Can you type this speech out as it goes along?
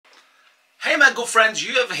my good friends,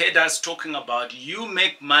 you have heard us talking about you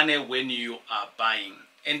make money when you are buying.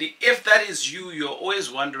 And if that is you, you're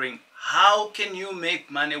always wondering, how can you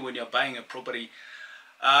make money when you're buying a property?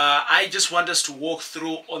 I just want us to walk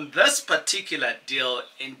through on this particular deal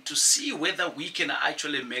and to see whether we can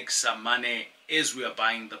actually make some money as we are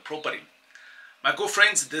buying the property. My good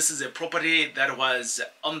friends, this is a property that was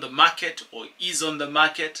on the market or is on the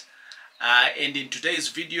market. And in today's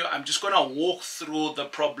video, I'm just going to walk through the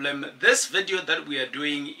problem. This video that we are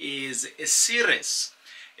doing is a series.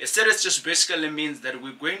 A series just basically means that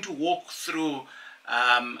we're going to walk through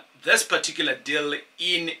this particular deal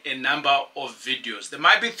in a number of videos. There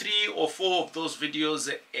might be 3 or 4 of those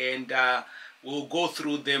videos, and we'll go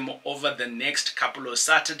through them over the next couple of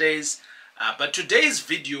Saturdays. But today's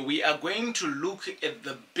video, we are going to look at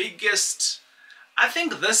the biggest. I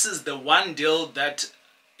think this is the one deal that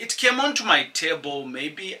it came onto my table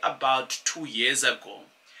maybe about 2 years ago.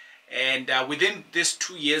 And within this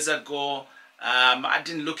 2 years ago, I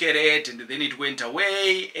didn't look at it, and then it went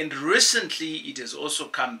away. And recently, it has also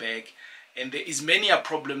come back. And there is many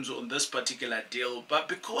problems on this particular deal. But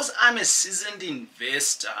because I'm a seasoned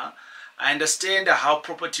investor, I understand how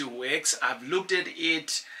property works. I've looked at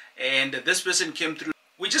it, and this person came through.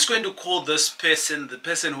 We're just going to call this person, the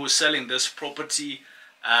person who's selling this property,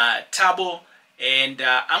 Tabo. And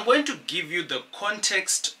I'm going to give you the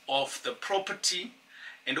context of the property.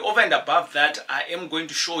 And over and above that, I am going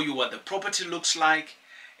to show you what the property looks like.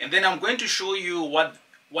 And then I'm going to show you what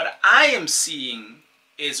I am seeing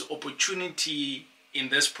as opportunity in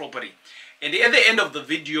this property. And at the end of the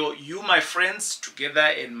video, you, my friends, together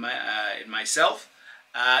and myself,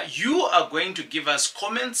 you are going to give us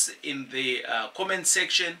comments in the comment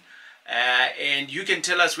section. And you can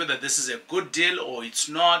tell us whether this is a good deal or it's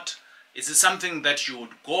not. Is it something that you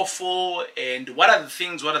would go for? And what are the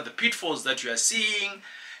things, what are the pitfalls that you are seeing?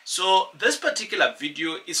 So this particular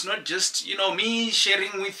video is not just, me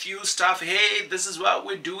sharing with you stuff. Hey, this is what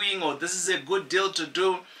we're doing, or this is a good deal to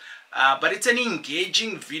do. But it's an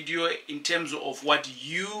engaging video in terms of what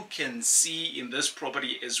you can see in this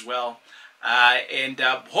property as well. And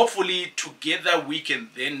hopefully together we can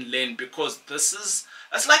then learn, because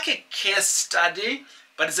it's like a case study.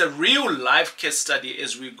 But it's a real life case study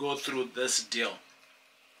as we go through this deal.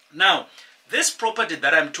 Now, this property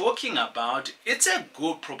that I'm talking about, it's a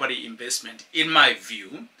good property investment in my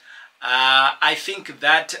view. I think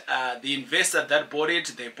that the investor that bought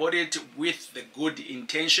it, they bought it with the good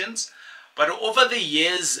intentions. But over the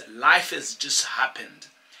years, life has just happened.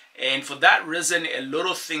 And for that reason, a lot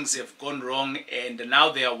of things have gone wrong. And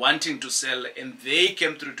now they are wanting to sell. And they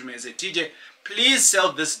came through to me and said, TJ, please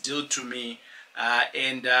sell this deal to me.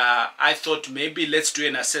 And I thought maybe let's do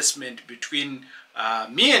an assessment between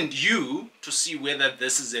me and you to see whether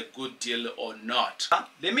this is a good deal or not.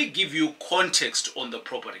 Let me give you context on the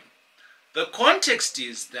property. The context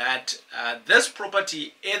is that this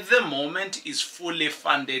property at the moment is fully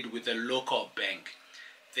funded with a local bank.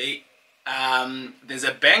 There's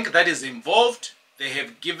a bank that is involved. They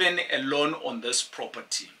have given a loan on this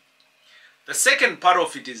property. The second part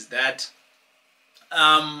of it is that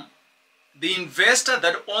the investor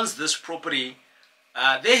that owns this property,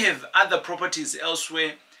 they have other properties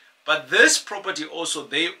elsewhere, but this property also,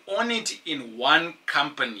 they own it in one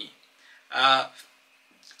company.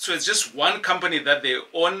 So it's just one company that they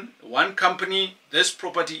own, one company. This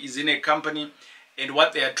property is in a company, and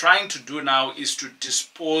what they are trying to do now is to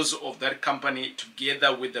dispose of that company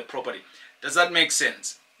together with the property. Does that make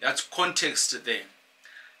sense? That's context there.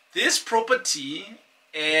 This property,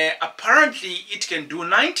 apparently it can do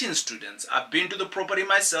 19 students. I've been to the property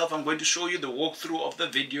myself. I'm going to show you the walkthrough of the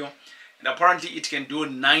video. And apparently it can do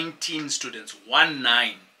 19 students,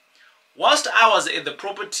 19. Whilst I was at the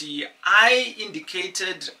property, I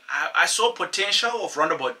indicated, I saw potential of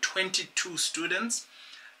around about 22 students.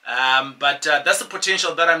 But that's the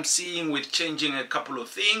potential that I'm seeing with changing a couple of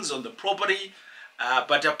things on the property.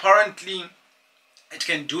 But apparently it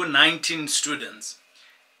can do 19 students.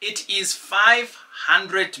 It is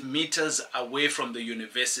 500 meters away from the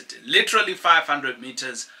university, literally 500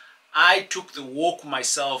 meters. I took the walk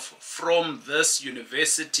myself from this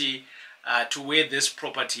university to where this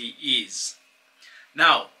property is.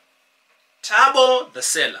 Now, Tabo, the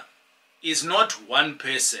seller, is not one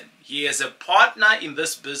person. He has a partner in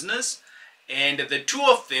this business, and the two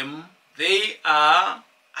of them, they are,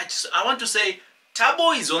 I want to say,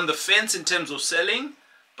 Tabo is on the fence in terms of selling.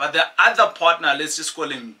 But the other partner, let's just call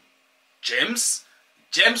him James.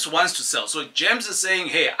 James wants to sell. So James is saying,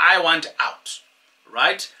 hey, I want out,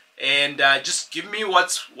 right? And just give me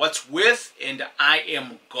what's worth, and I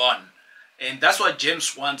am gone. and that's what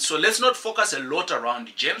James wants. So let's not focus a lot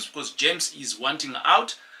around James, because James is wanting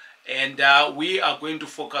out, and we are going to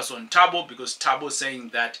focus on Tabo, because Tabo is saying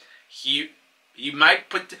that he might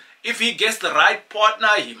put, if he gets the right partner,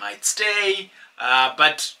 he might stay,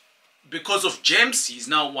 but because of James, he's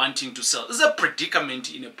now wanting to sell. This is a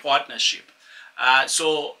predicament in a partnership.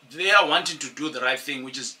 So they are wanting to do the right thing,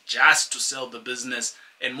 which is just to sell the business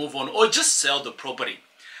and move on, or just sell the property.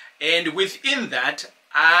 And within that,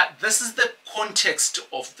 this is the context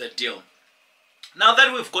of the deal. Now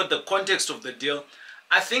that we've got the context of the deal,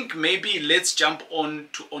 I think maybe let's jump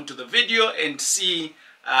onto the video and see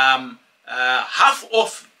half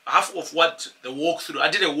of what the walkthrough. I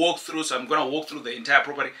did a walkthrough, so I'm going to walk through the entire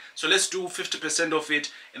property. So let's do 50% of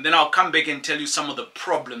it, and then I'll come back and tell you some of the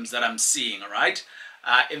problems that I'm seeing, all right?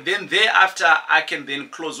 And then thereafter, I can then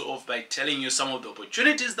close off by telling you some of the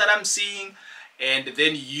opportunities that I'm seeing, and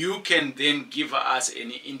then you can then give us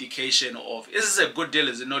any indication of, is this a good deal,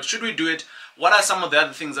 is it not? Should we do it? What are some of the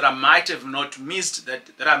other things that I might have not missed, that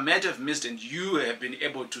I might have missed and you have been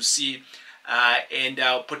able to see? And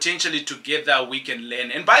potentially together we can learn.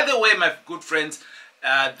 And by the way, my good friends,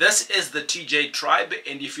 this is the TJ Tribe,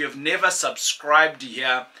 and if you have never subscribed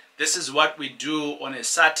here, this is what we do on a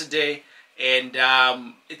Saturday, and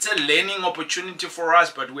it's a learning opportunity for us,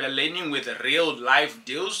 but we are learning with real life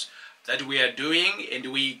deals that we are doing,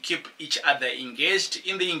 and we keep each other engaged.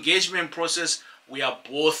 In the engagement process, we are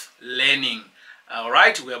both learning. All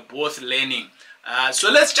right, we are both learning. So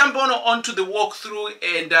let's jump onto the walkthrough,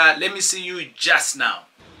 and let me see you just now.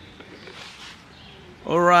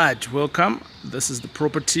 All right, welcome. This is the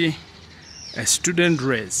property, a student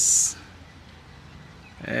res.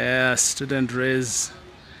 Student res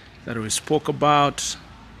that we spoke about,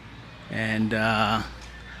 and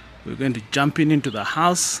we're going to jump into the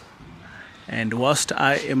house. And whilst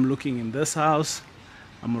I am looking in this house,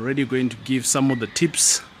 I'm already going to give some of the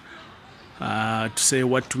tips to say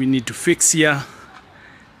what we need to fix here.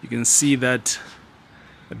 You can see that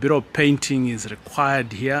a bit of painting is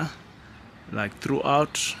required here, like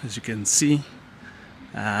throughout, as you can see.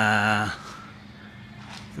 The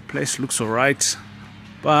place looks all right,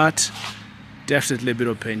 but definitely a bit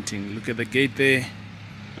of painting. Look at the gate there.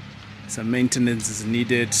 Some maintenance is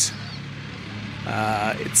needed.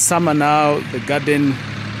 It's summer now. The garden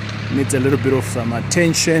needs a little bit of some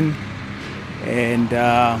attention, and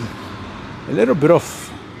a little bit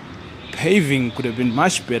of paving could have been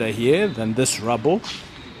much better here than this rubble.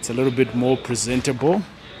 It's a little bit more presentable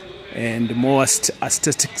and more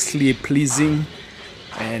aesthetically pleasing.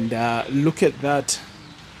 And look at that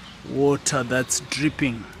water that's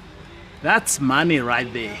dripping. That's money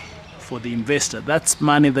right there for the investor. That's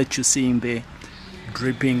money that you're seeing there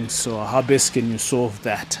dripping. So how best can you solve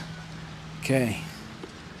that? Okay,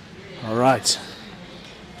 all right,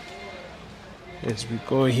 as we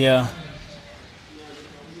go here,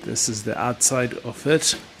 this is the outside of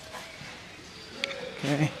it.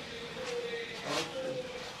 Okay,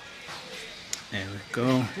 there we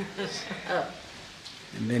go.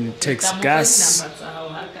 And then it takes gas. All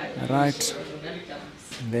right,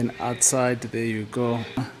 and then outside, there you go.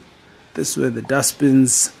 This is where the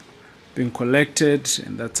dustbins been collected,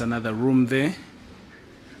 and that's another room there.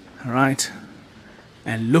 All right,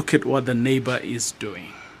 and look at what the neighbor is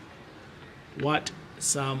doing. What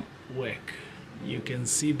some work. You can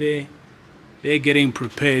see they're getting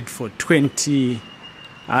prepared for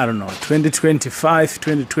 2025,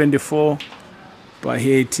 2024, but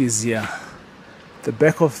here it is here. The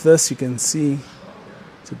back of this, you can see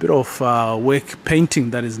it's a bit of work, painting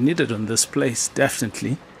that is needed on this place,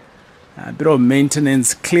 definitely. A bit of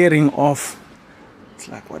maintenance, clearing off. It's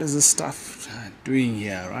like, what is this stuff doing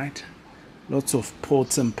here, right? Lots of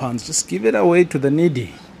pots and pans. Just give it away to the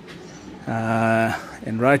needy.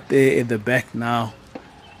 And right there at the back now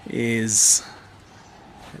is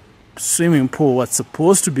a swimming pool, what's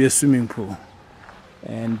supposed to be a swimming pool.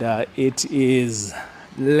 And it is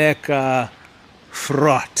lekker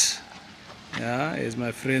frot. Yeah, as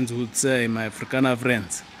my friends would say, my Afrikaner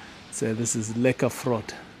friends say, this is lekker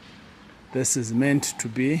frot. This is meant to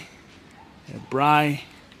be a braai,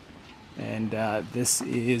 and this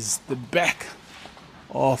is the back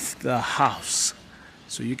of the house.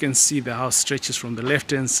 So you can see the house stretches from the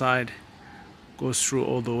left hand side, goes through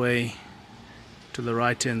all the way to the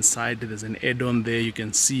right hand side. There's an add-on there, you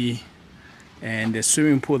can see, and a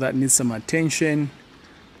swimming pool that needs some attention.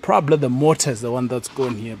 Probably the motor is the one that's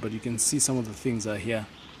gone here, but you can see some of the things are here.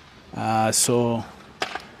 So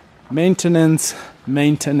maintenance,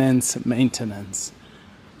 maintenance, maintenance.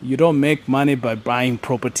 You don't make money by buying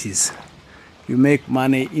properties. You make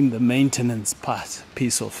money in the maintenance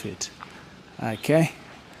piece of it. Okay,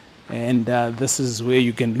 And this is where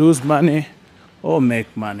you can lose money or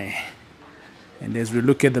make money. And as we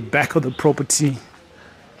look at the back of the property,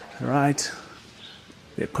 right,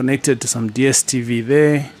 they're connected to some DSTV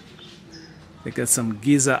there. They got some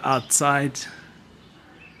geyser outside,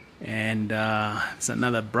 and there's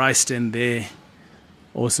another braai stand there.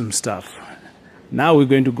 Awesome stuff. Now we're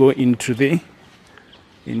going to go into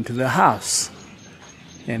the house,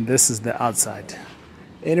 and this is the outside.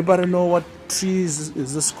 Anybody know what trees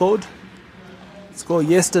is this called? It's called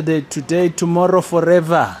yesterday, today, tomorrow,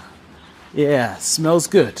 forever. Yeah, smells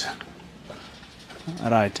good.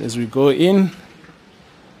 All right, as we go in,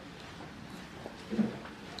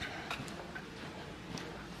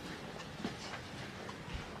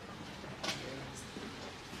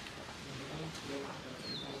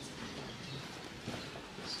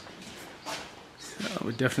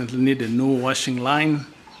 we definitely need a new washing line.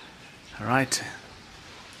 All right,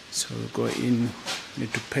 so we'll go in,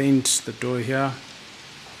 need to paint the door here.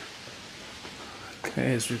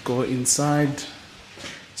 Okay, as we go inside,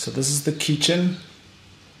 so this is the kitchen.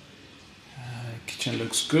 Kitchen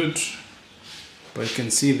looks good, but you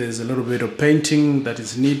can see there's a little bit of painting that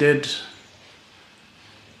is needed,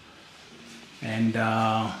 and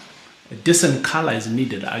a decent color is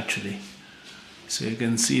needed actually. So you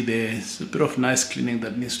can see there's a bit of nice cleaning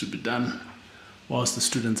that needs to be done whilst the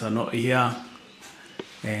students are not here.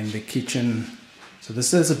 And the kitchen, so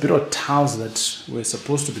this is a bit of tiles that were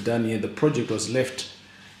supposed to be done here. The project was left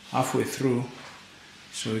halfway through,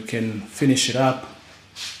 so we can finish it up.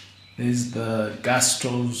 There's the gas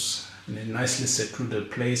stoves in a nicely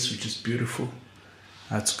secluded place, which is beautiful.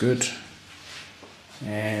 That's good.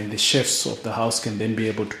 And the chefs of the house can then be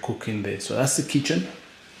able to cook in there. So that's the kitchen.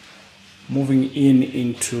 Moving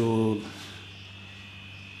into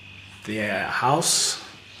the house,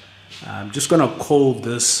 I'm just gonna call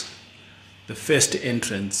this the first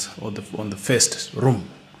entrance, or on the first room.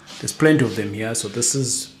 There's plenty of them here. So this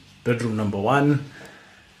is bedroom number 1.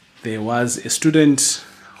 There was a student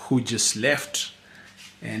who just left,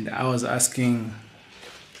 and I was asking,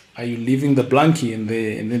 are you leaving the blankie in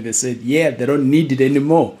there? And then they said, yeah, they don't need it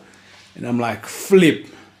anymore. And I'm like, flip,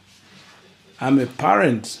 I'm a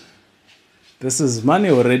parent. This is money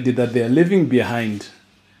already that they are leaving behind.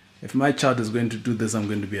 If my child is going to do this, I'm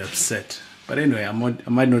going to be upset. But anyway, I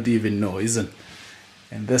might not even know, isn't it?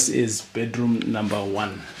 And this is bedroom number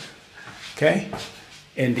 1. Okay?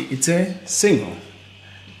 And it's a single.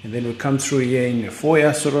 And then we come through here in a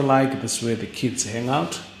foyer, sort of like this is where the kids hang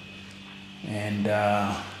out. And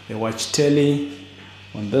they watch telly.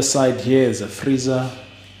 On this side here is a freezer.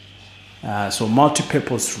 So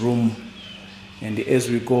multi-purpose room. And as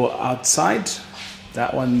we go outside,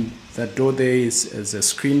 that door there is a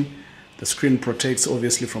screen. The screen protects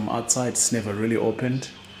obviously from outside. It's never really opened.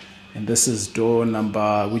 And this is door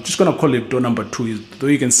number, we're just going to call it door number 2. Though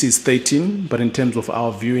you can see it's 13, but in terms of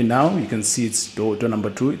our viewing now, you can see it's door number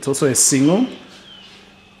 2. It's also a single.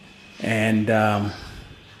 And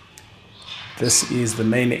this is the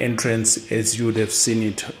main entrance as you would have seen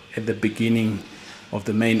it at the beginning of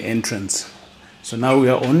the main entrance. So now we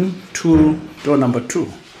are on to door number 2.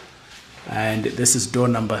 And this is door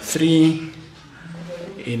number 3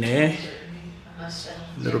 in a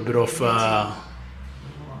little bit of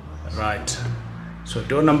right. So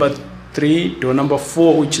door number 3, door number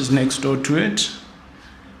 4, which is next door to it,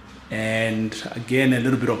 and again a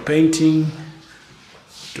little bit of painting.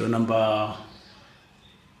 Door number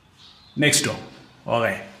next door.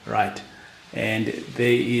 Okay, right. And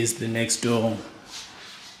there is the next door.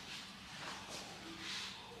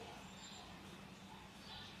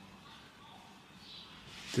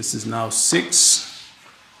 This is now 6,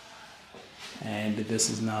 and this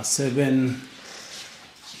is now 7.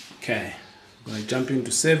 Okay, I'm going to jump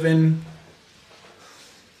into 7.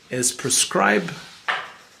 As prescribed,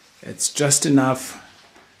 it's just enough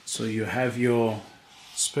so you have your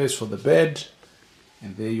space for the bed,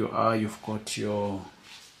 and there you are. You've got your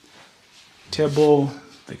table.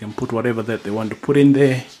 They can put whatever that they want to put in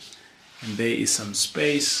there, and there is some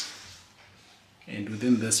space. And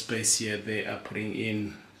within this space here, they are putting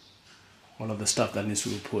in all of the stuff that needs to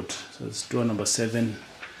be put. So it's door number 7,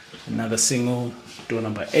 another single, door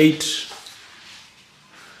number 8,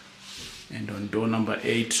 and on door number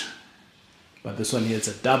 8, but this one here is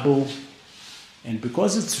a double. And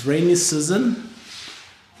because it's rainy season,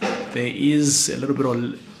 there is a little bit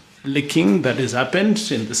of leaking that has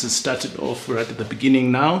happened, and this has started off right at the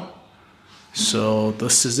beginning now. So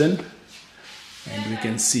this season, and we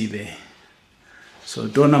can see there. So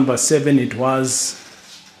door number 7 it was,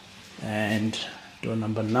 and door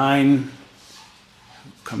number 9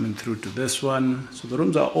 coming through to this one. So the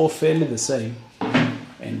rooms are all fairly the same.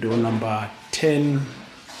 and door number 10,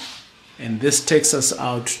 and this takes us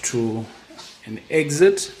out to an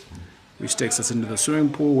exit which takes us into the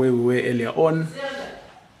swimming pool where we were earlier on.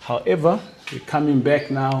 However, we're coming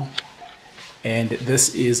back now, and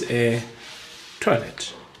this is a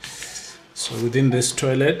toilet. So within this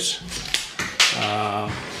toilet,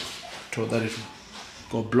 told that it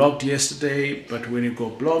got blocked yesterday, but when it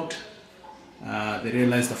got blocked, they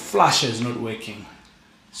realized the flusher is not working.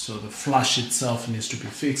 So the flush itself needs to be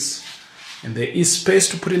fixed, and there is space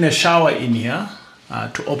to put in a shower in here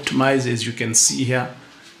to optimize. As you can see here,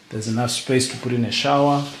 there's enough space to put in a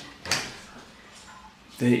shower.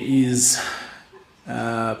 There is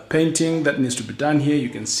painting that needs to be done here. You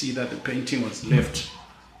can see that the painting was left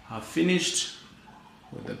half finished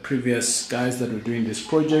with the previous guys that were doing this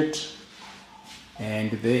project.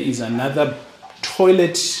 And there is another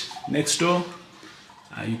toilet next door.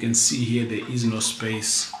 You can see here there is no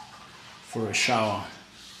space for a shower.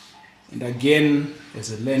 And again,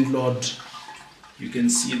 as a landlord, you can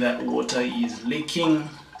see that water is leaking,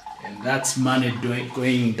 and that's money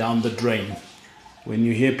going down the drain. When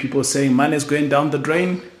you hear people saying money is going down the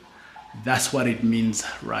drain, that's what it means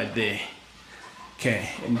right there. Okay,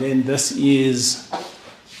 and then this is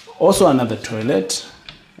also another toilet,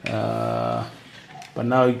 but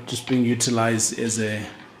now just being utilized as a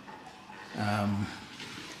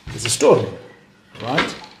storeroom,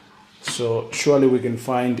 right? So surely we can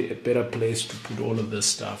find a better place to put all of this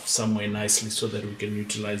stuff somewhere nicely so that we can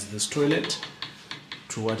utilize this toilet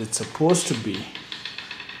to what it's supposed to be.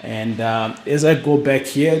 And as I go back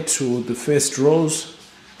here to the first rows,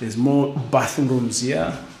 there's more bathrooms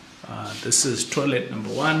here. This is toilet number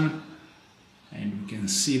 1, and you can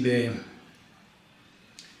see there.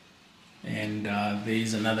 And there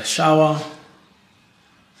is another shower.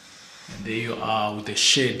 And there you are with a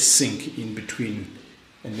shared sink in between.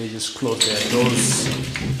 And they just close their doors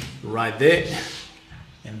right there,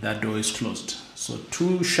 and that door is closed. So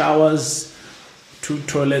 2 showers, 2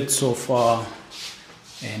 toilets so far,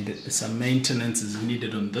 and some maintenance is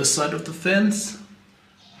needed on this side of the fence.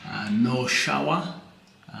 No shower,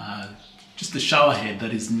 just the shower head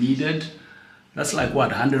that is needed. That's like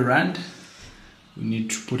what, 100 Rand? We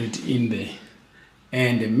need to put it in there.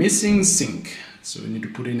 And a missing sink, so we need to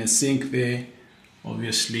put in a sink there,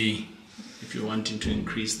 obviously, if you're wanting to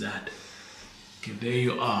increase that. Okay, there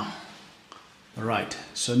you are. All right,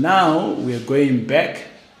 so now we are going back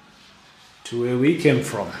to where we came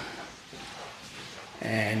from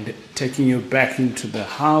and taking you back into the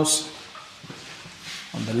house.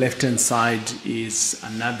 On the left hand side is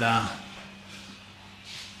another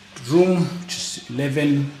room, which is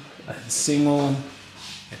 11, a single,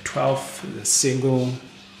 a 12, a single.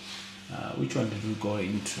 Which one did we go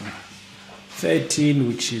into? 13,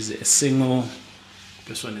 which is a single.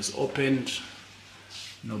 This one is opened,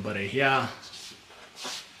 nobody here.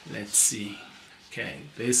 Let's see. Okay,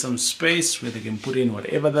 there's some space where they can put in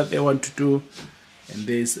whatever that they want to do, and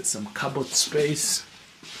there's some cupboard space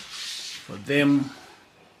for them.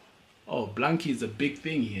 Oh, Blanky is a big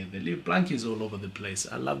thing here. They leave Blankies all over the place.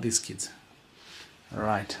 I love these kids. All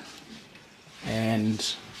right,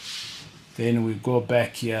 and then we go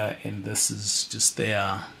back here, and this is just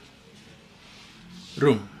their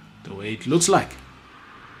room, the way it looks like.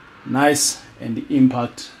 Nice and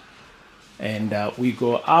impact. And we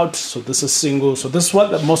go out. So this is single. So this is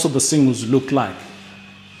what most of the singles look like.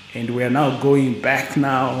 And we are now going back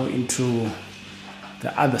now into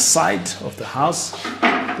the other side of the house.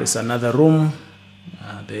 There's another room.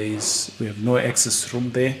 We have no access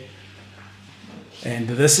room there. And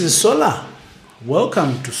this is solar.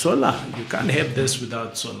 Welcome to solar. You can't have this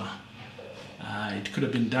without solar. It could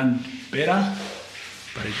have been done better,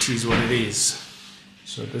 but it is what it is.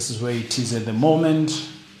 So this is where it is at the moment.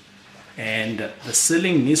 And the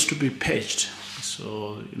ceiling needs to be patched.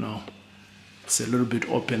 So, you know, it's a little bit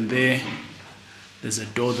open there. There's a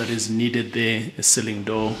door that is needed there, a ceiling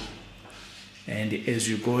door. And as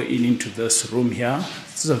you go into this room here,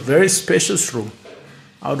 this is a very spacious room.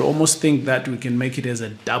 I would almost think that we can make it as a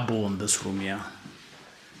double in this room here.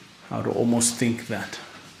 I would almost think that.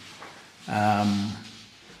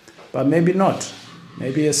 But maybe not.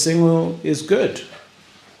 Maybe a single is good.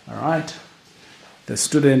 All right. The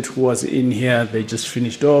student who was in here, they just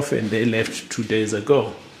finished off and they left 2 days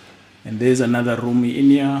ago. And there's another room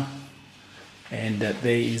in here. And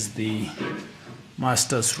there is the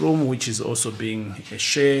master's room, which is also being a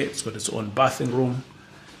share. It's got its own bathing room.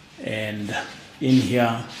 And in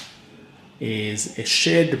here is a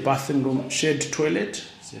shared bathing room, shared toilet.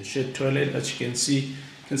 It's a shared toilet that you can see. You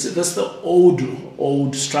can see that's the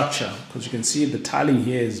old structure, because you can see the tiling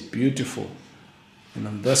here is beautiful. And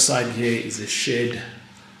on this side here is a shared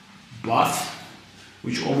bath,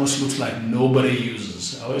 which almost looks like nobody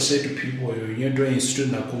uses. I always say to people, when you're doing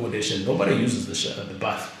student accommodation, nobody uses the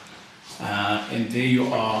bath. And there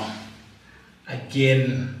you are,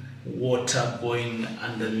 again, water going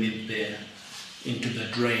underneath there into the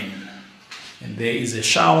drain. And there is a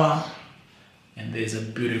shower, and there's a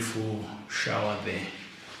beautiful shower there.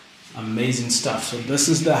 Amazing stuff. So this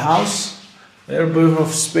is the house. A little bit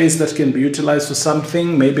of space that can be utilized for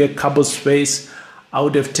something, maybe a cupboard space. I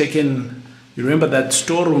would have taken, you remember that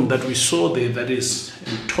storeroom that we saw there that is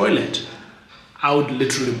a toilet? I would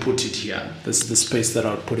literally put it here. This is the space that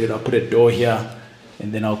I would put it. I'll put a door here,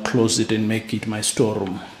 and then I'll close it and make it my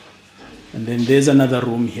storeroom. And then there's another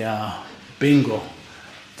room here. Bingo.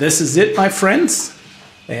 This is it, my friends.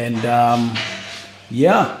 And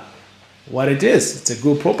yeah, what it is, it's a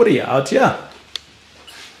good property out here.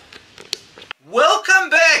 Welcome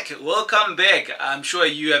back. I'm sure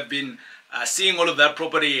you have been seeing all of that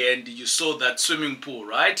property, and you saw that swimming pool,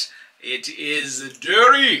 right? It is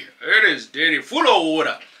dirty. It is dirty, full of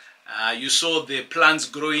water. You saw the plants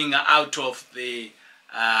growing out of the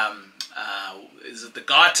is it the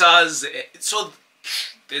gutters? So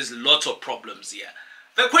there's lots of problems here.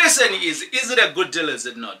 The question is it a good deal, is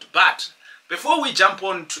it not? But before we jump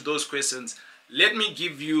on to those questions, let me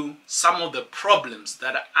give you some of the problems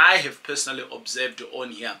that I have personally observed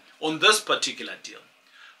on here, on this particular deal.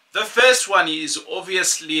 The first one is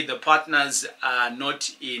obviously the partners are not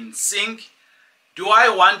in sync. Do I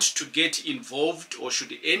want to get involved, or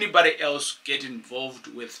should anybody else get involved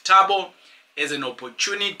with Tabo as an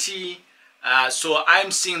opportunity? So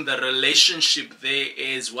I'm seeing the relationship there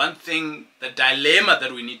is one thing, the dilemma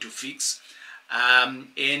that we need to fix.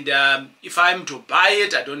 If I'm to buy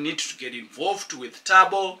it, I don't need to get involved with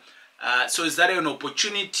Tabo. So is that an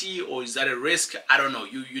opportunity or is that a risk? I don't know.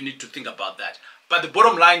 You need to think about that. But the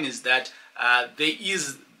bottom line is that there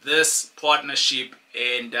is this partnership,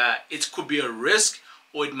 and it could be a risk,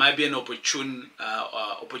 or it might be an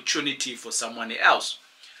opportunity for someone else.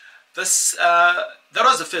 That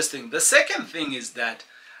was the first thing. The second thing is that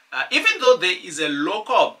even though there is a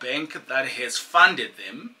local bank that has funded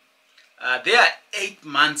them, they are 8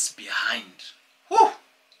 months behind. Whew!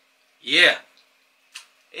 Yeah.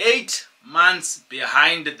 8 months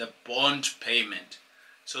behind the bond payment.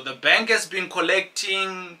 So the bank has been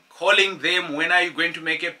collecting, calling them, when are you going to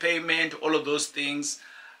make a payment, all of those things.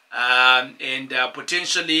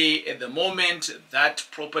 Potentially at the moment that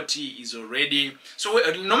property is already, so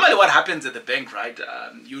normally what happens at the bank, right?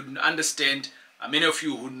 You understand, many of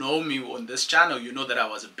you who know me on this channel, you know that I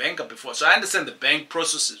was a banker before, so I understand the bank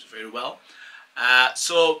processes very well.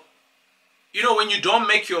 So you know, when you don't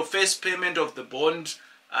make your first payment of the bond,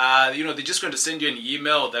 you know, they're just going to send you an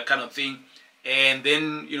email, that kind of thing, and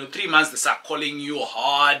then, you know, 3 months they start calling you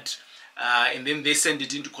hard. And then they send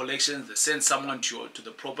it into collections, they send someone to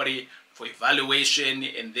the property for evaluation,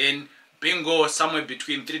 and then bingo, somewhere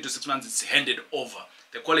between 3 to 6 months it's handed over.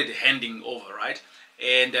 They call it handing over, right?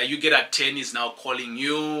 And you get attorneys now calling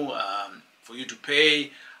you for you to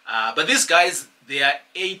pay. But these guys, they are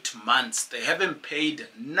 8 months. They haven't paid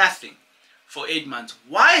nothing for 8 months.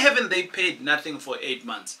 Why haven't they paid nothing for 8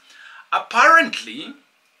 months? Apparently,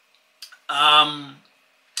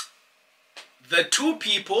 the two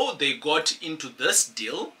people, they got into this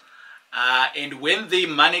deal, and when the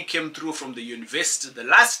money came through from the university the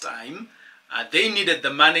last time, they needed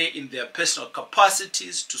the money in their personal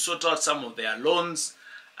capacities to sort out some of their loans.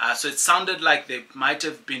 So it sounded like they might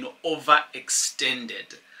have been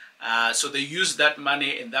overextended. So they used that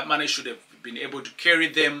money, and that money should have been able to carry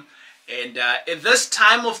them. And at this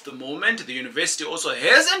time of the moment, the university also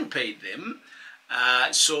hasn't paid them.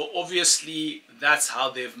 So obviously that's how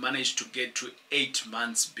they've managed to get to 8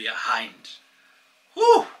 months behind.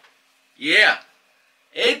 Whew! Yeah,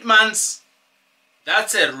 8 months,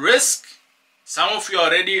 that's a risk. Some of you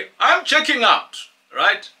already, I'm checking out,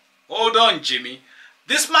 right? Hold on, Jimmy.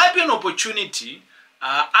 This might be an opportunity.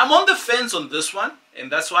 I'm on the fence on this one,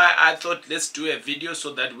 and that's why I thought let's do a video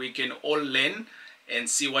so that we can all learn and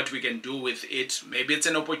see what we can do with it. Maybe it's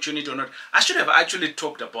an opportunity or not. I should have actually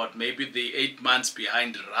talked about maybe the 8 months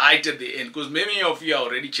behind right at the end, because many of you are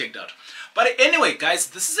already checked out. But anyway, guys,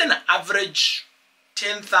 this is an average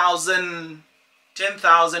 10,000,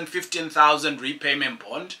 15,000 repayment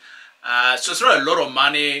bond. So it's not a lot of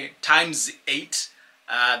money, times 8.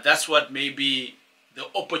 That's what maybe the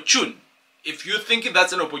opportune. If you're thinking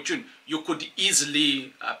that's an opportune, you could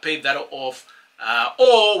easily pay that off.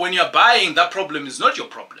 Or when you're buying, that problem is not your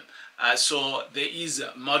problem. So there is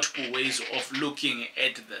multiple ways of looking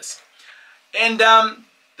at this. And the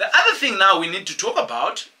other thing now we need to talk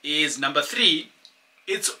about is number 3.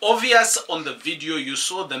 it's obvious on the video. You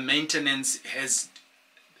saw the maintenance has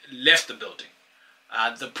left the building.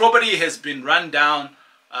 The property has been run down.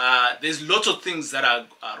 There's lots of things that are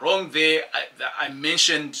wrong there. I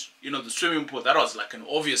mentioned, you know, the swimming pool. That was like an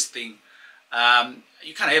obvious thing.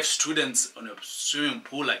 You can't have students on a swimming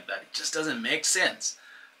pool like that. It just doesn't make sense.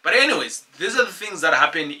 But anyways, these are the things that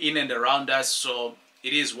happen in and around us, so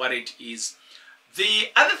it is what it is. The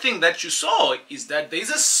other thing that you saw is that there is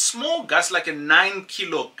a small gas, like a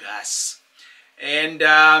 9-kilo gas. And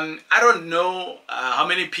I don't know how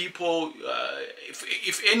many people,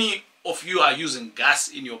 if any of you are using gas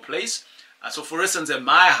in your place. So for instance, at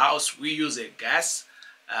my house, we use a gas.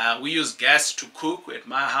 We use gas to cook at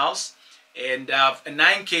my house. And a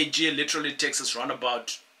 9 kg literally takes us around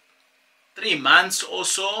about 3 months or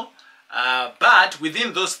so. But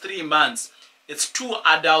within those 3 months, it's 2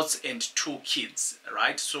 adults and 2 kids,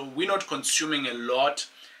 right? So we're not consuming a lot.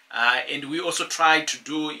 And we also try to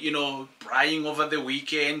do, you know, frying over the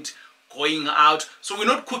weekend, going out. So we're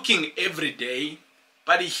not cooking every day.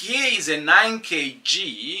 But here is a 9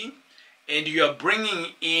 kg and you are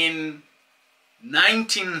bringing in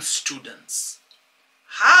 19 students.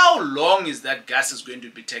 How long is that gas is going to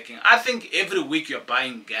be taking? I think every week you're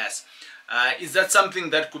buying gas. Is that something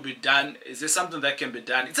that could be done? Is there something that can be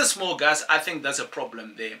done? It's a small gas. I think that's a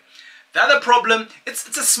problem there. The other problem,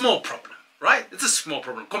 it's a small problem, right? It's a small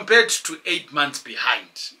problem compared to 8 months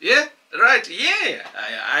behind. Yeah, right? Yeah,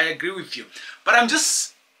 I agree with you. But I'm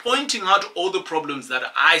just pointing out all the problems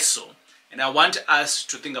that I saw, and I want us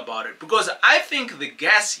to think about it, because I think the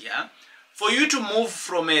gas here, for you to move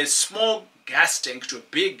from a small gas tank to a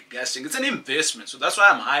big gas tank, it's an investment. So that's why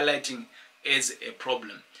I'm highlighting as a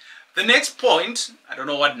problem. The next point, I don't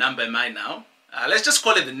know what number am I now. Let's just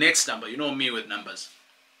call it the next number. You know me with numbers.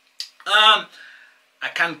 I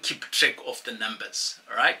can't keep track of the numbers,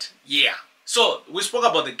 all right? Yeah. So we spoke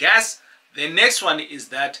about the gas. The next one is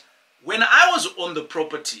that when I was on the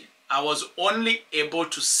property, I was only able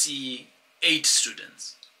to see 8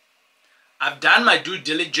 students. I've done my due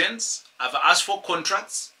diligence. I've asked for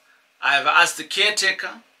contracts. I've asked the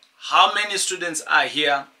caretaker how many students are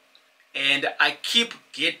here, and I keep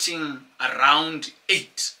getting around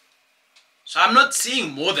 8. So I'm not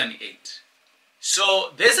seeing more than 8.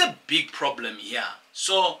 So there's a big problem here.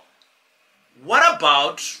 So what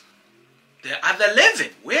about the other 11?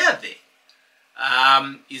 Where are they?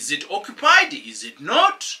 Is it occupied? Is it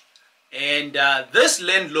not? And this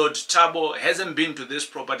landlord, Tabo, hasn't been to this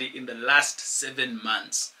property in the last 7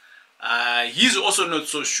 months. He's also not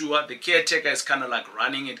so sure. The caretaker is kind of like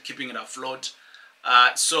running it, keeping it afloat.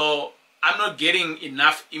 So I'm not getting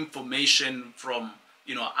enough information from,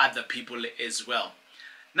 you know, other people as well.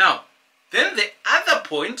 Now, then the other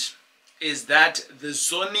point is that the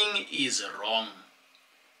zoning is wrong.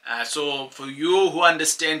 So for you who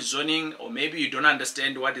understand zoning, or maybe you don't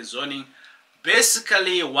understand what is zoning,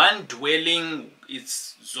 basically one dwelling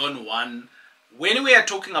is zone 1. When we are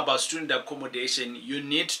talking about student accommodation, you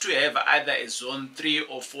need to have either a zone 3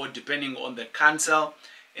 or 4 depending on the council,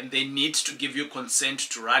 and they need to give you consent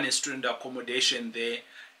to run a student accommodation there.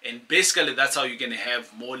 And basically that's how you're going to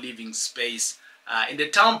have more living space. And the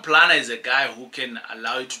town planner is a guy who can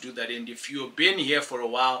allow you to do that. And if you've been here for a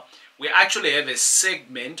while, we actually have a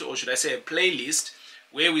segment, or should I say a playlist,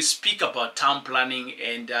 where we speak about town planning.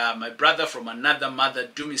 And my brother from another mother,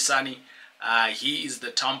 Dumisani, he is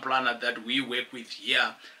the town planner that we work with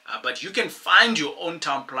here. But you can find your own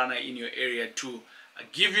town planner in your area to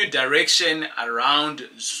give you direction around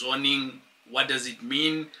zoning. What does it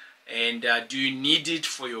mean? And do you need it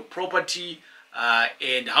for your property?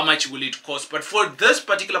 And how much will it cost? But for this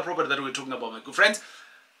particular property that we're talking about, my good friends,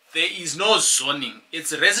 there is no zoning.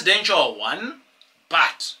 It's a residential one,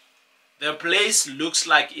 but the place looks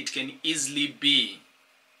like it can easily be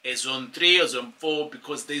a zone 3 or zone 4,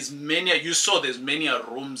 because there's many, you saw there's many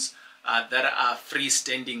rooms that are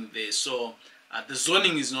freestanding there. So the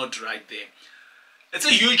zoning is not right there. It's a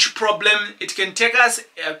huge problem. It can take us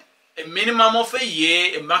a minimum of a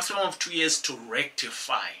year, a maximum of 2 years to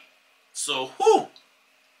rectify. So,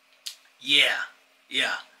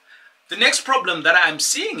 yeah. The next problem that I'm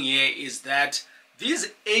seeing here is that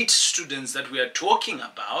these 8 students that we are talking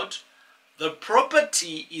about, the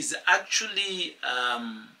property is actually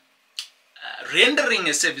rendering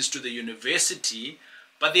a service to the university,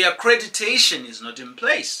 but the accreditation is not in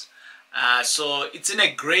place. So it's in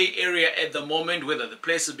a gray area at the moment whether the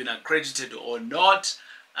place has been accredited or not.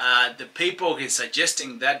 The paperwork is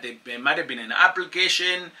suggesting that there might have been an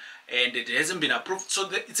application and it hasn't been approved. So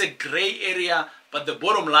it's a gray area, but the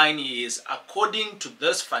bottom line is, according to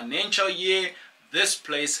this financial year, this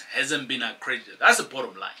place hasn't been accredited. That's the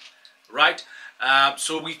bottom line, right?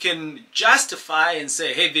 So we can justify and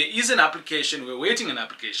say, hey, there is an application, we're waiting an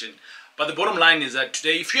application. But the bottom line is that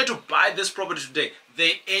today, if you had to buy this property today,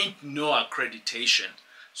 there ain't no accreditation.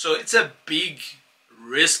 So it's a big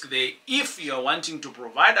risk there if you're wanting to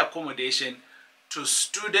provide accommodation to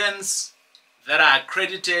students that are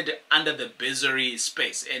accredited under the bursary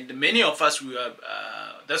space. And many of us,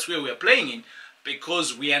 that's where we're playing in,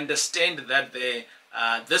 because we understand that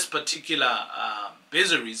this particular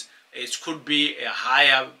bursaries, it could be a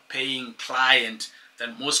higher paying client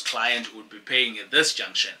than most clients would be paying at this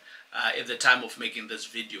junction at the time of making this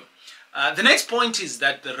video. The next point is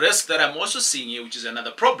that the risk that I'm also seeing here, which is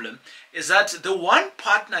another problem, is that the one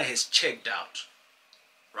partner has checked out,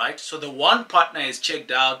 right? So the one partner has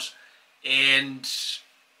checked out, and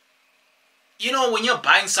you know, when you're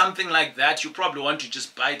buying something like that, you probably want to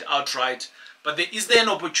just buy it outright. But is there an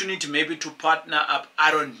opportunity maybe to partner up?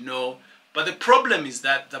 I don't know. But the problem is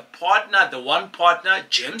that the one partner,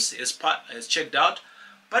 James, has checked out,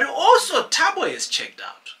 but also Taurai has checked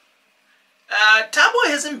out. Taurai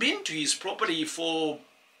hasn't been to his property for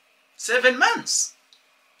 7 months,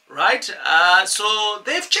 right? So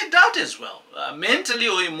they've checked out as well, mentally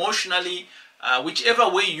or emotionally, whichever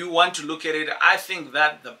way you want to look at it. I think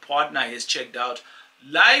that the partner has checked out.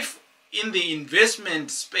 Life in the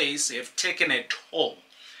investment space have taken a toll,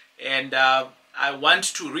 and I want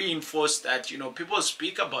to reinforce that, you know, people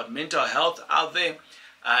speak about mental health out there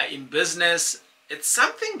in business. It's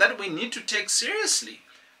something that we need to take seriously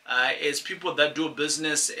as people that do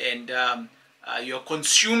business, and you're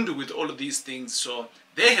consumed with all of these things. So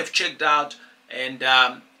they have checked out, and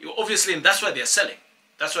obviously, and that's why they're selling.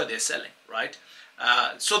 That's why they're selling, right?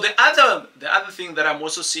 So the other thing that I'm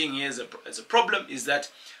also seeing here as a problem is that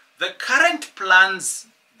the current plans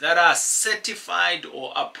that are certified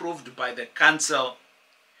or approved by the council,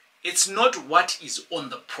 it's not what is on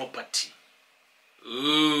the property.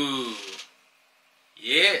 Ooh,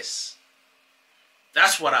 yes.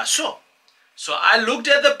 That's what I saw. So I looked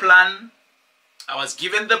at the plan. I was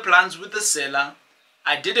given the plans with the seller.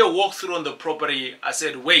 I did a walkthrough on the property. I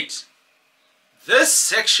said, wait, this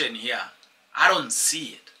section here, I don't see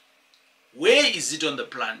it. Where is it on the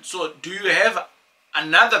plan? So do you have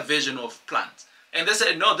another version of plans? And they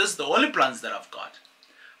said, no, this is the only plans that I've got.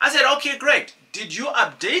 I said, okay, great. Did you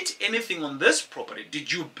update anything on this property?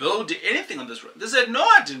 Did you build anything on this property? They said, no,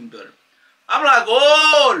 I didn't build. I'm like,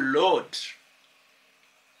 oh, Lord.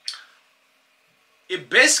 It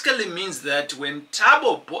basically means that when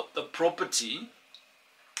Taurai bought the property,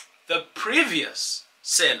 the previous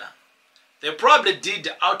seller, they probably did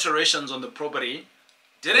alterations on the property,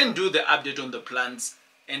 didn't do the update on the plans,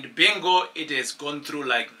 and bingo, it has gone through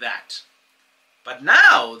like that. But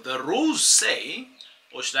now the rules say,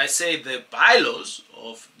 or should I say the bylaws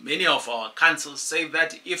of many of our councils say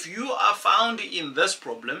that if you are found in this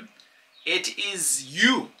problem, it is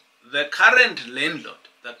you, the current landlord,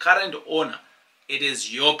 the current owner, it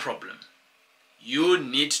is your problem. You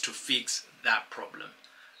need to fix that problem.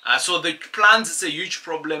 So the plans is a huge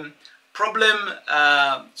problem.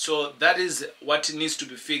 So that is what needs to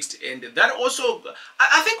be fixed. And that also,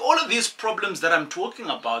 I think all of these problems that I'm talking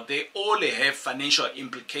about, they all have financial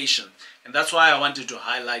implications. And that's why I wanted to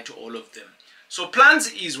highlight all of them. So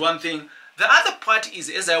plans is one thing. The other part is,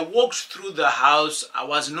 as I walked through the house, I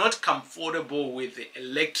was not comfortable with the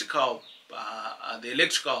electrical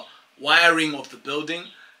wiring of the building.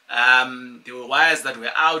 There were wires that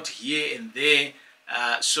were out here and there.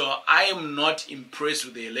 So I am not impressed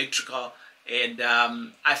with the electrical, and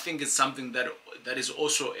I think it's something that is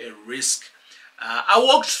also a risk. I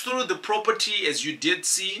walked through the property, as you did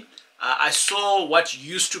see. I saw what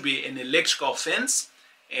used to be an electrical fence,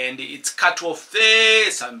 and it's cut off there.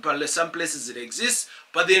 Some places it exists,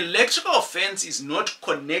 but the electrical fence is not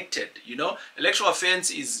connected. You know, electrical fence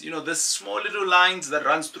is, you know, this small little lines that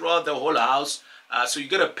runs throughout the whole house. So you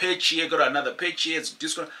got a patch here, got another patch here. It's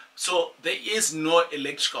disconnected. So there is no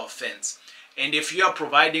electrical fence. And if you are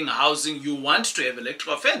providing housing, you want to have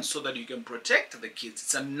electrical fence so that you can protect the kids.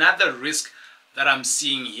 It's another risk that I'm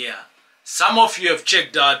seeing here. Some of you have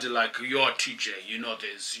checked out like your teacher, you know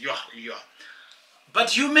this, yeah.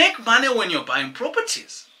 But you make money when you're buying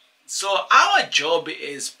properties. So our job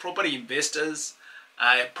as property investors,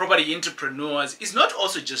 property entrepreneurs, is not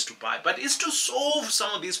also just to buy, but it's to solve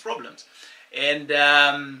some of these problems. And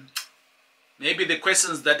maybe the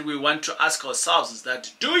questions that we want to ask ourselves is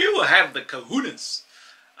that, do you have the kahunas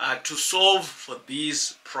to solve for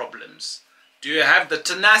these problems? Do you have the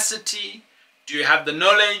tenacity? Do you have the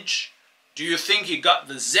knowledge? Do you think you got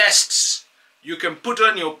the zest? You can put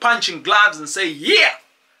on your punching gloves and say, yeah,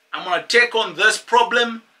 I'm going to take on this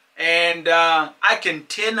problem. and I can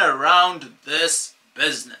turn around this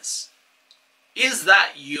business. Is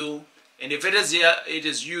that you? And if it is here, it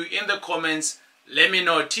is you, in the comments, let me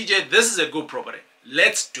know. TJ, this is a good property.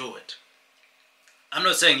 Let's do it. I'm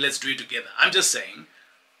not saying let's do it together. I'm just saying,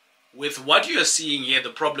 with what you're seeing here, the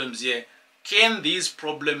problems here, can these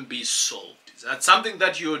problems be solved? Is that something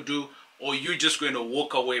that you'll do, or you just going to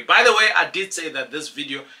walk away? By the way, I did say that this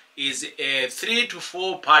video is a 3 to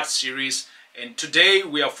 4 part series, and today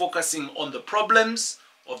we are focusing on the problems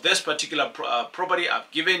of this particular property. I've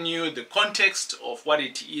given you the context of what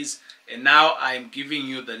it is, and now I'm giving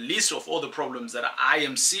you the list of all the problems that I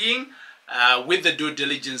am seeing with the due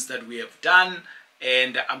diligence that we have done.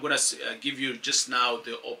 And I'm going to give you just now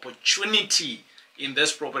the opportunity in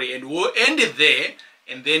this property, and we'll end it there,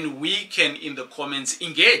 and then we can in the comments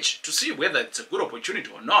engage to see whether it's a good opportunity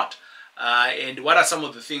or not, and what are some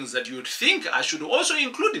of the things that you would think I should also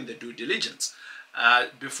include in the due diligence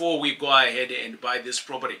before we go ahead and buy this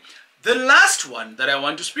property. The last one that I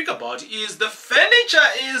want to speak about is the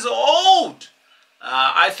furniture is old.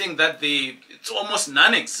 I think that it's almost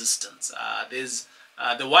non-existent.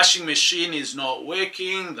 The washing machine is not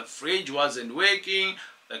working, the fridge wasn't working,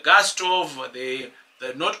 the gas stove,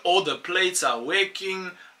 not all the plates are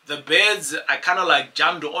working, the beds, I kind of like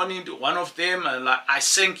jumped on it, one of them, and like I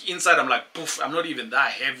sank inside. I'm like, poof, I'm not even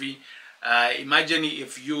that heavy. Imagine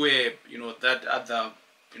if you were, that other,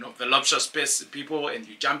 voluptuous space people, and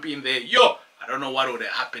you jump in there, I don't know what would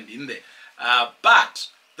have happened in there. But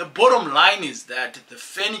the bottom line is that the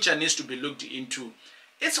furniture needs to be looked into.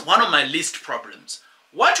 It's one of my least problems.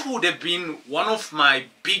 What would have been one of my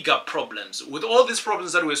bigger problems? With all these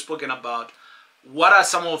problems that we've spoken about, what are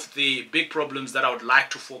some of the big problems that I would like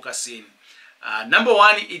to focus in? Number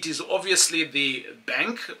one, it is obviously the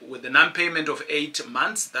bank with the non-payment of 8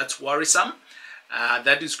 months. That's worrisome.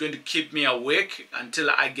 That is going to keep me awake until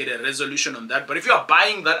I get a resolution on that. But if you are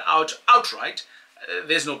buying that outright,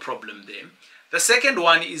 there's no problem there. The second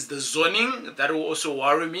one is the zoning. That will also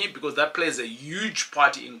worry me because that plays a huge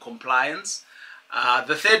part in compliance.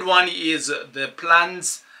 The third one is the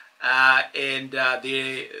plans, and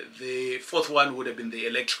the fourth one would have been the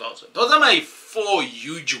electrical. So those are my 4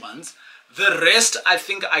 huge ones. The rest I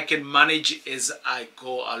think I can manage as I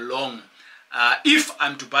go along. If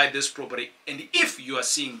I'm to buy this property, and if you are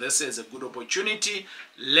seeing this as a good opportunity,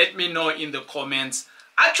 let me know in the comments.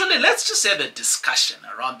 Actually, let's just have a discussion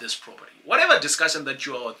around this property. Whatever discussion that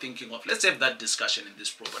you are thinking of, let's have that discussion in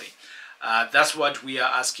this property. That's what we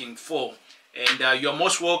are asking for. And you're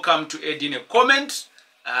most welcome to add in a comment.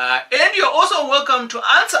 And you're also welcome to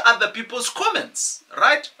answer other people's comments.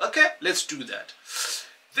 Right? Okay, let's do that.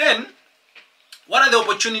 Then, what are the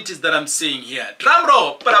opportunities that I'm seeing here? Drum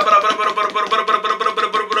roll.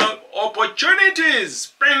 Opportunities.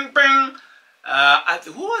 Bing, bing.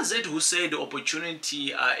 Who was it who said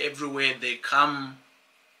opportunity are everywhere? They come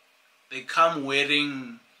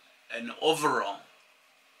wearing an overall.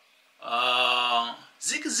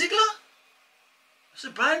 Ziegler? Was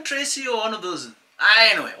it Brian Tracy or one of those?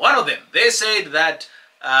 Anyway, one of them. They said that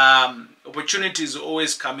opportunities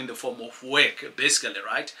always come in the form of work, basically,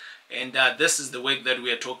 right? And this is the work that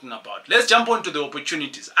we are talking about. Let's jump on to the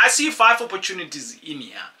opportunities. I see 5 opportunities in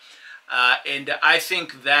here. And I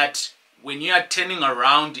think that when you are turning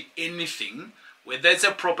around anything, whether it's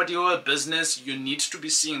a property or a business, you need to be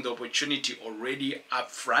seeing the opportunity already up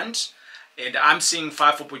front. And I'm seeing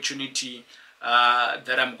 5 opportunity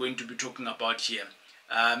that I'm going to be talking about here.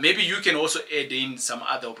 Maybe you can also add in some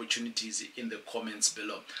other opportunities in the comments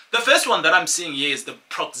below. The first one that I'm seeing here is the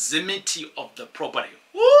proximity of the property.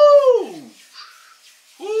 Woo!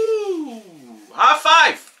 Woo! High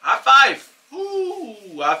five! High five! Woo!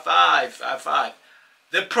 High five! High five!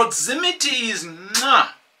 The proximity is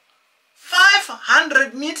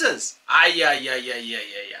 500 meters. My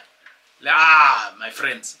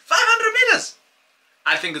friends, 500 meters.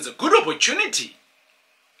 I think it's a good opportunity.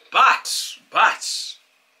 But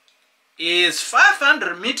is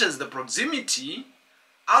 500 meters the proximity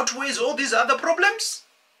outweighs all these other problems?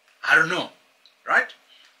 I don't know, right?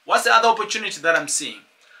 What's the other opportunity that I'm seeing?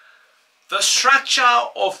 The structure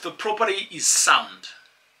of the property is sound,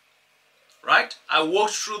 right? I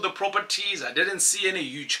walked through the properties. I didn't see any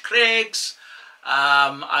huge cracks.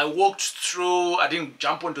 I walked through, I didn't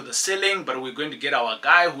jump onto the ceiling, but we're going to get our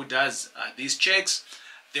guy who does these checks.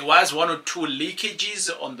 There was 1 or 2 leakages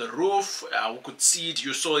on the roof. We could see it.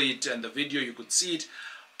 You saw it in the video. You could see it.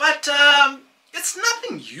 But it's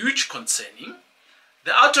nothing huge concerning.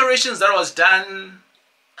 The alterations that was done,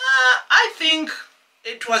 I think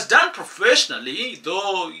it was done professionally,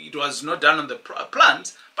 though it was not done on the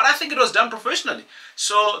plans, but I think it was done professionally.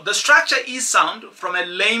 So the structure is sound. From a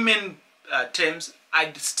layman terms,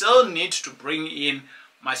 I still need to bring in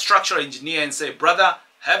my structural engineer and say, brother,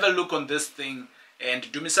 have a look on this thing. And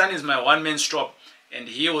Dumisani is my one-man shop, and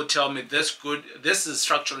he will tell me this is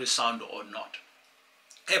structurally sound or not.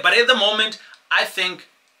 Okay, but at the moment, I think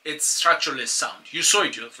it's structurally sound. You saw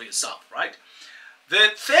it for yourself, right?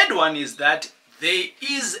 The third one is that there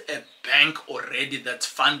is a bank already that's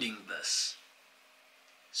funding this.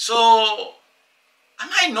 So I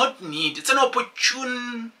might not need, it's an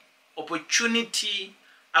opportunity.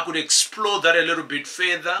 I could explore that a little bit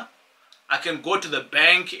further. I can go to the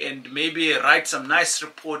bank and maybe write some nice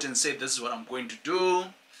report and say, this is what I'm going to do.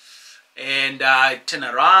 And I turn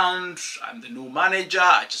around, I'm the new manager,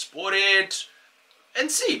 I just bought it. And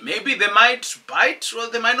see, maybe they might bite or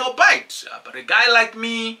they might not bite. But a guy like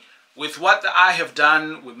me, with what I have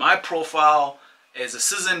done, with my profile as a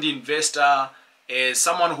seasoned investor, as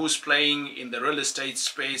someone who's playing in the real estate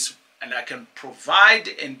space, and I can provide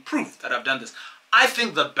and prove that I've done this, I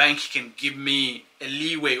think the bank can give me a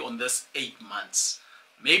leeway on this 8 months.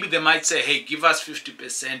 Maybe they might say, hey, give us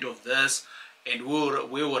 50% of this and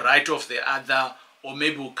we will write off the other, or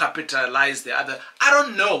maybe we'll capitalize the other. I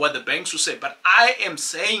don't know what the banks will say, but I am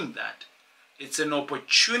saying that it's an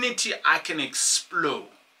opportunity I can explore,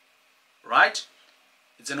 right?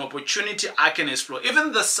 It's an opportunity I can explore.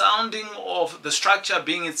 Even the sounding of the structure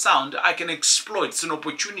being its sound, I can explore it. It's an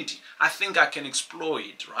opportunity. I think I can explore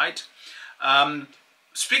it, right?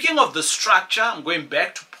 Speaking of the structure, I'm going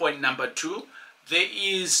back to point number 2. There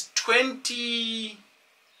is 22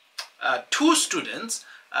 students.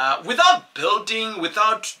 Without building,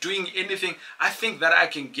 without doing anything, I think that I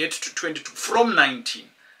can get to 22 from 19,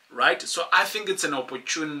 right? So I think it's an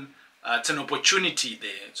opportunity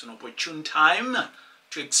there. It's an opportune time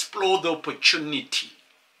to explore the opportunity.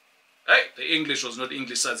 Hey, the English was not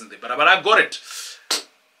Englishizing there, but I got it.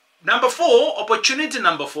 Number 4, opportunity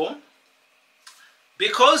number 4.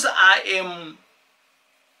 Because I am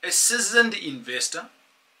a seasoned investor,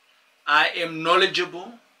 I am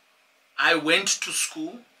knowledgeable, I went to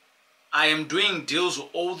school, I am doing deals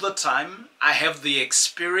all the time, I have the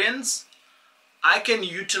experience, I can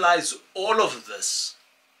utilize all of this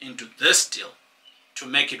into this deal to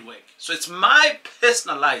make it work. So it's my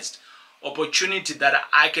personalized opportunity that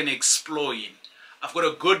I can explore in. I've got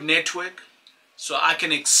a good network, so I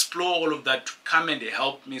can explore all of that to come and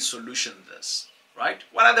help me solution this, right?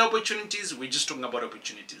 What are the opportunities? We're just talking about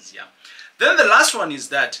opportunities, yeah. Then the last one is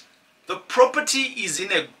that the property is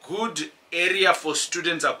in a good area for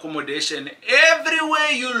student accommodation.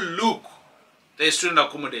 Everywhere you look, there's student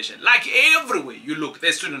accommodation. Like everywhere you look,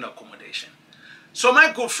 there's student accommodation. So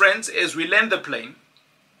my good friends, as we land the plane,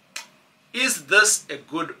 is this a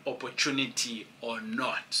good opportunity or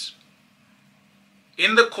not?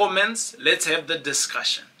 In the comments, let's have the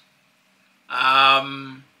discussion.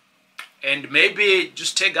 And maybe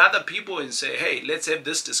just take other people and say, hey, let's have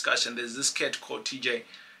this discussion. There's this cat called TJ.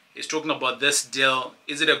 He's talking about this deal.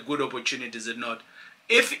 Is it a good opportunity? Is it not?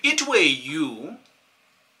 If it were you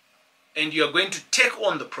and you're going to take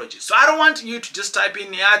on the project, so I don't want you to just type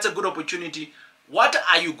in, yeah, it's a good opportunity. What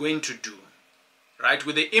are you going to do, right,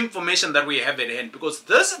 with the information that we have at hand? Because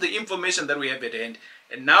this is the information that we have at hand,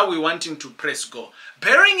 and now we're wanting to press go.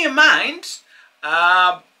 Bearing in mind,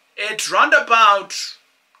 at round about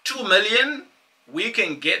 2 million, we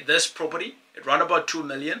can get this property at round about 2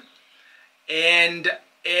 million. And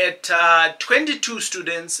at 22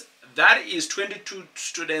 students, that is 22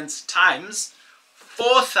 students times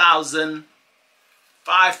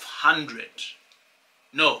 4,500.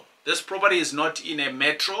 No, this property is not in a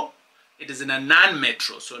metro, it is in a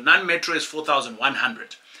non-metro. So non-metro is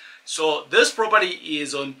 4,100. So this property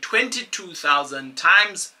is on 22,000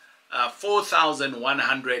 times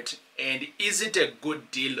 4,100. And is it a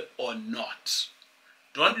good deal or not?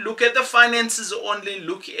 Don't look at the finances only,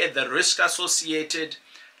 look at the risk associated.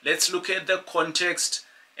 Let's look at the context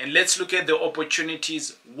and let's look at the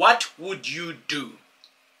opportunities. What would you do,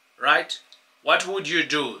 right? What would you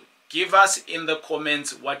do? Give us in the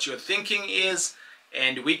comments what your thinking is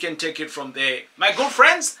and we can take it from there. My good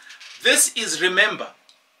friends, this is, remember,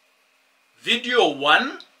 video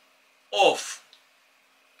 1 of,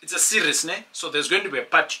 it's a series, ne? So there's going to be a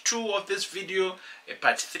part 2 of this video, a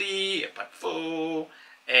part 3, a part 4.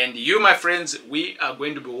 And you, my friends, we are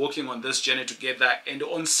going to be working on this journey together. And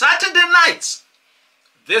on Saturday nights,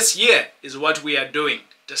 this year is what we are doing.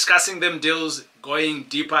 Discussing them deals, going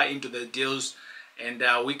deeper into the deals. And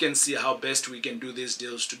we can see how best we can do these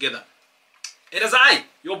deals together. It is I,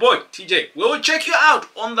 your boy, TJ. We will check you out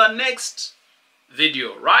on the next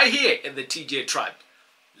video right here at the TJ Tribe?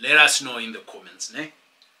 Let us know in the comments, ne?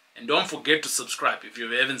 And don't forget to subscribe if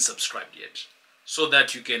you haven't subscribed yet, so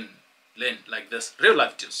that you can learn like this real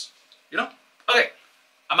life tips, you know? Okay,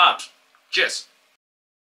 I'm out. Cheers.